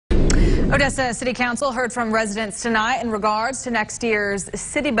Odessa City Council heard from residents tonight in regards to next year's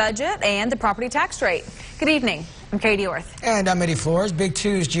city budget and the property tax rate. Good evening. I'm Katie Orth. And I'm Eddie Flores. Big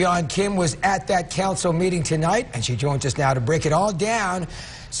 2's Gian Kim was at that council meeting tonight, and she joins us now to break it all down.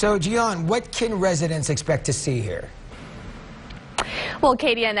 So, Gian, what can residents expect to see here? Well,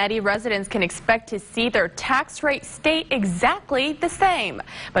 Katie and Eddie, residents can expect to see their tax rate stay exactly the same.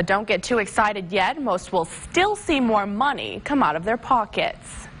 But don't get too excited yet. Most will still see more money come out of their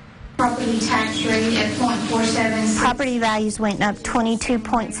pockets. Property tax rate at 0.476. Property values went up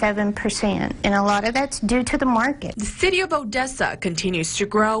 22.7%, and a lot of that's due to the market. The city of Odessa continues to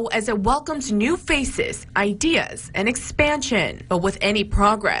grow as it welcomes new faces, ideas, and expansion. But with any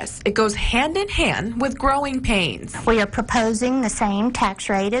progress, it goes hand in hand with growing pains. We are proposing the same tax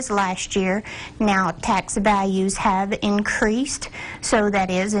rate as last year. Now, tax values have increased, so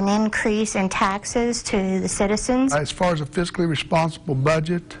that is an increase in taxes to the citizens. As far as a fiscally responsible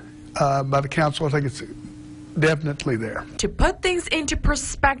budget, by the council, I think it's definitely there. To put things into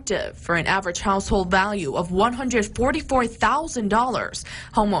perspective, for an average household value of $144,000,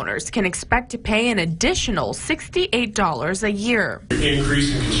 homeowners can expect to pay an additional $68 a year.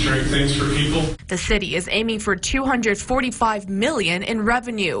 Increase and constrain things for people. The city is aiming for $245 million in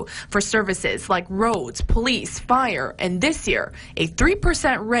revenue for services like roads, police, fire, and this year, a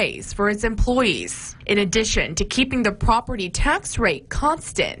 3% raise for its employees. In addition to keeping the property tax rate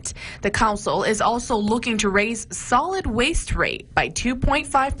constant, the council is also looking to raise solid waste rate by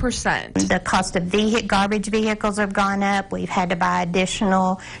 2.5%. The cost of garbage vehicles have gone up. We've had to buy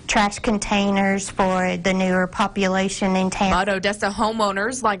additional trash containers for the newer population in town. But Odessa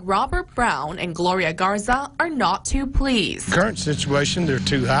homeowners like Robert Brown and Gloria Garza are not too pleased. Current situation, they're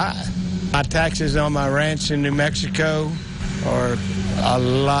too high. My taxes on my ranch in New Mexico are a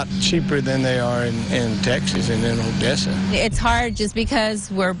lot cheaper than they are in Texas and in Odessa. It's hard just because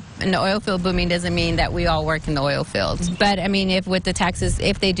we're in the oil field booming doesn't mean that we all work in the oil fields. But I mean, if with the taxes,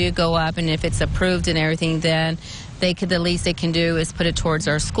 if they do go up and if it's approved and everything, then the least they can do is put it towards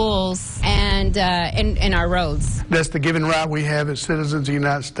our schools and our roads. That's the given right we have as citizens of the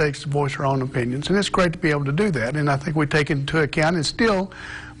United States to voice our own opinions. And it's great to be able to do that. And I think we take it into account and still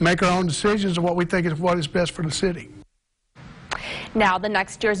make our own decisions of what we think is what is best for the city. Now, the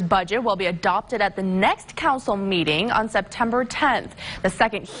next year's budget will be adopted at the next council meeting on September 10th. The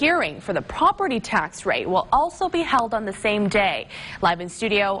second hearing for the property tax rate will also be held on the same day. Live in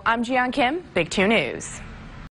studio, I'm Gian Kim, Big 2 News.